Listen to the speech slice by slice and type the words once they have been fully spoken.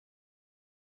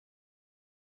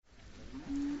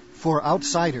For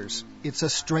outsiders, it's a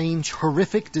strange,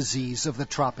 horrific disease of the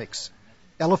tropics,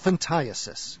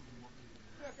 elephantiasis.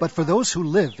 But for those who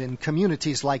live in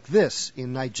communities like this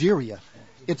in Nigeria,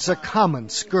 it's a common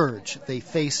scourge they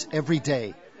face every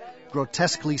day.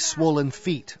 Grotesquely swollen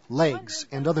feet, legs,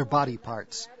 and other body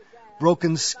parts,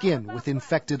 broken skin with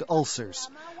infected ulcers,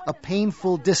 a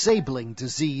painful, disabling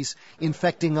disease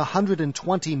infecting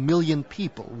 120 million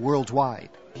people worldwide.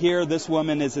 Here, this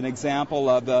woman is an example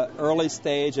of the early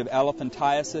stage of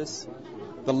elephantiasis.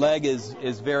 The leg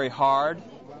is very hard.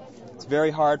 It's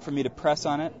very hard for me to press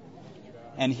on it.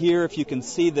 And here, if you can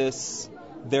see this,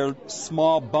 there are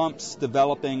small bumps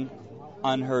developing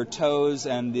on her toes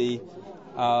and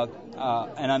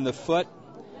on the foot.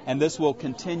 And this will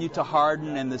continue to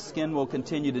harden, and the skin will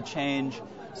continue to change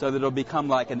so that it'll become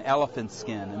like an elephant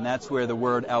skin. And that's where the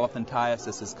word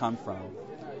elephantiasis has come from.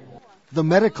 The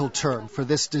medical term for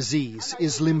this disease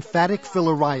is lymphatic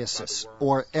filariasis,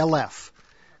 or LF,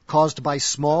 caused by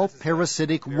small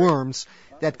parasitic worms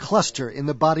that cluster in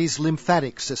the body's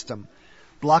lymphatic system,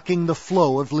 blocking the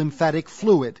flow of lymphatic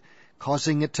fluid,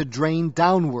 causing it to drain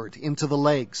downward into the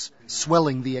legs,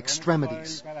 swelling the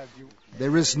extremities.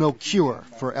 There is no cure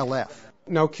for LF.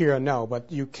 No cure, no,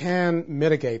 but you can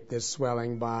mitigate this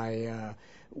swelling by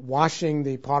washing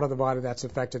the part of the body that's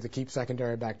affected to keep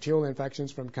secondary bacterial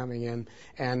infections from coming in,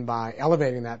 and by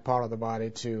elevating that part of the body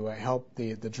to help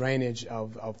the drainage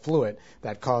of fluid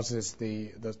that causes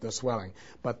the swelling.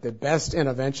 But the best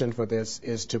intervention for this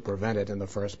is to prevent it in the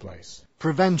first place.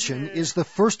 Prevention is the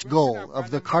first goal of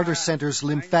the Carter Center's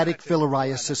Lymphatic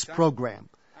Filariasis program.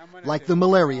 Like the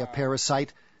malaria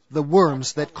parasite, the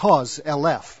worms that cause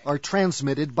LF are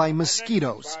transmitted by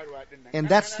mosquitoes, and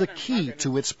that's the key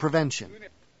to its prevention.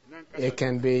 It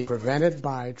can be prevented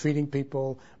by treating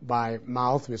people by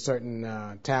mouth with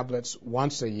certain tablets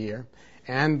once a year,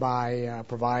 and by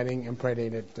providing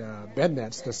impregnated bed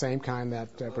nets, the same kind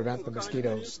that prevent the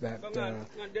mosquitoes that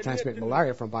transmit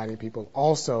malaria from biting people,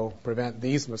 also prevent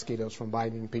these mosquitoes from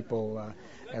biting people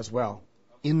as well.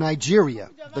 In Nigeria,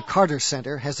 the Carter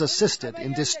Center has assisted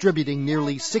in distributing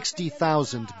nearly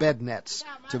 60,000 bed nets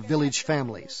to village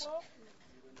families.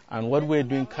 And what we're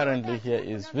doing currently here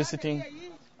is visiting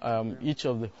each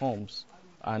of the homes.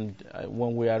 And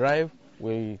when we arrive,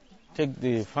 we take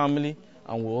the family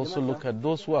and we also look at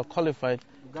those who are qualified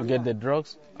to get the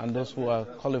drugs and those who are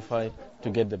qualified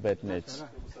to get the bed nets.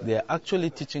 They are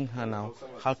actually teaching her now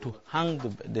how to hang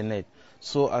the net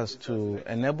so as to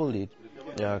enable it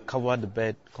cover the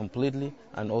bed completely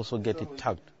and also get it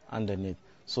tucked underneath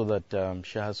so that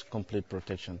she has complete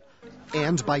protection.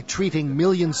 And by treating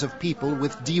millions of people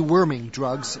with deworming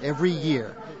drugs every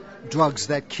year, drugs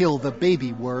that kill the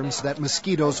baby worms that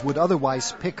mosquitoes would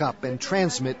otherwise pick up and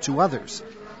transmit to others,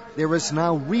 there is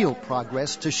now real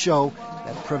progress to show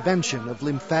that prevention of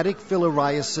lymphatic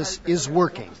filariasis is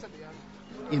working.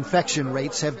 Infection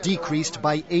rates have decreased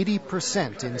by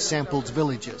 80% in sampled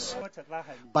villages.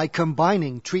 By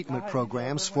combining treatment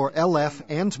programs for LF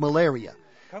and malaria,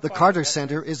 the Carter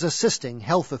Center is assisting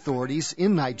health authorities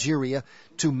in Nigeria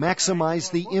to maximize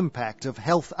the impact of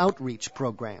health outreach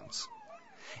programs.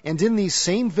 And in these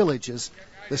same villages,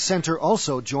 the center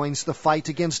also joins the fight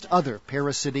against other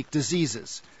parasitic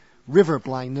diseases, river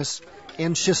blindness,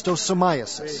 and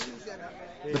schistosomiasis.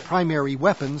 The primary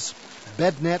weapons: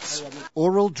 bed nets,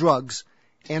 oral drugs,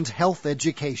 and health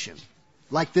education.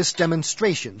 Like this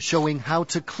demonstration showing how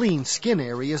to clean skin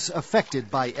areas affected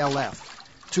by LF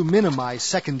to minimize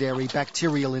secondary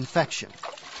bacterial infection.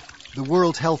 The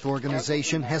World Health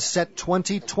Organization has set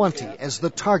 2020 as the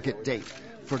target date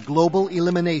for global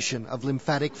elimination of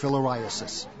lymphatic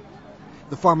filariasis.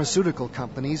 The pharmaceutical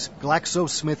companies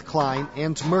GlaxoSmithKline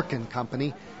and Merck &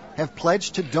 Company have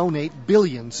pledged to donate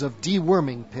billions of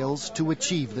deworming pills to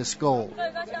achieve this goal.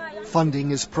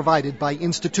 Funding is provided by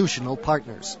institutional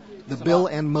partners, the Bill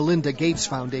and Melinda Gates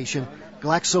Foundation,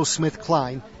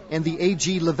 GlaxoSmithKline, and the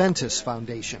A.G. Leventis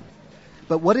Foundation.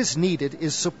 But what is needed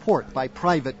is support by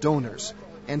private donors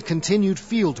and continued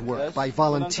field work by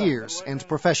volunteers and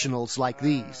professionals like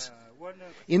these.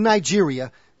 In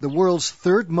Nigeria, the world's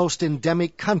third most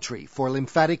endemic country for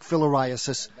lymphatic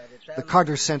filariasis, the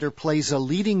Carter Center plays a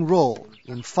leading role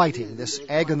in fighting this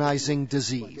agonizing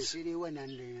disease.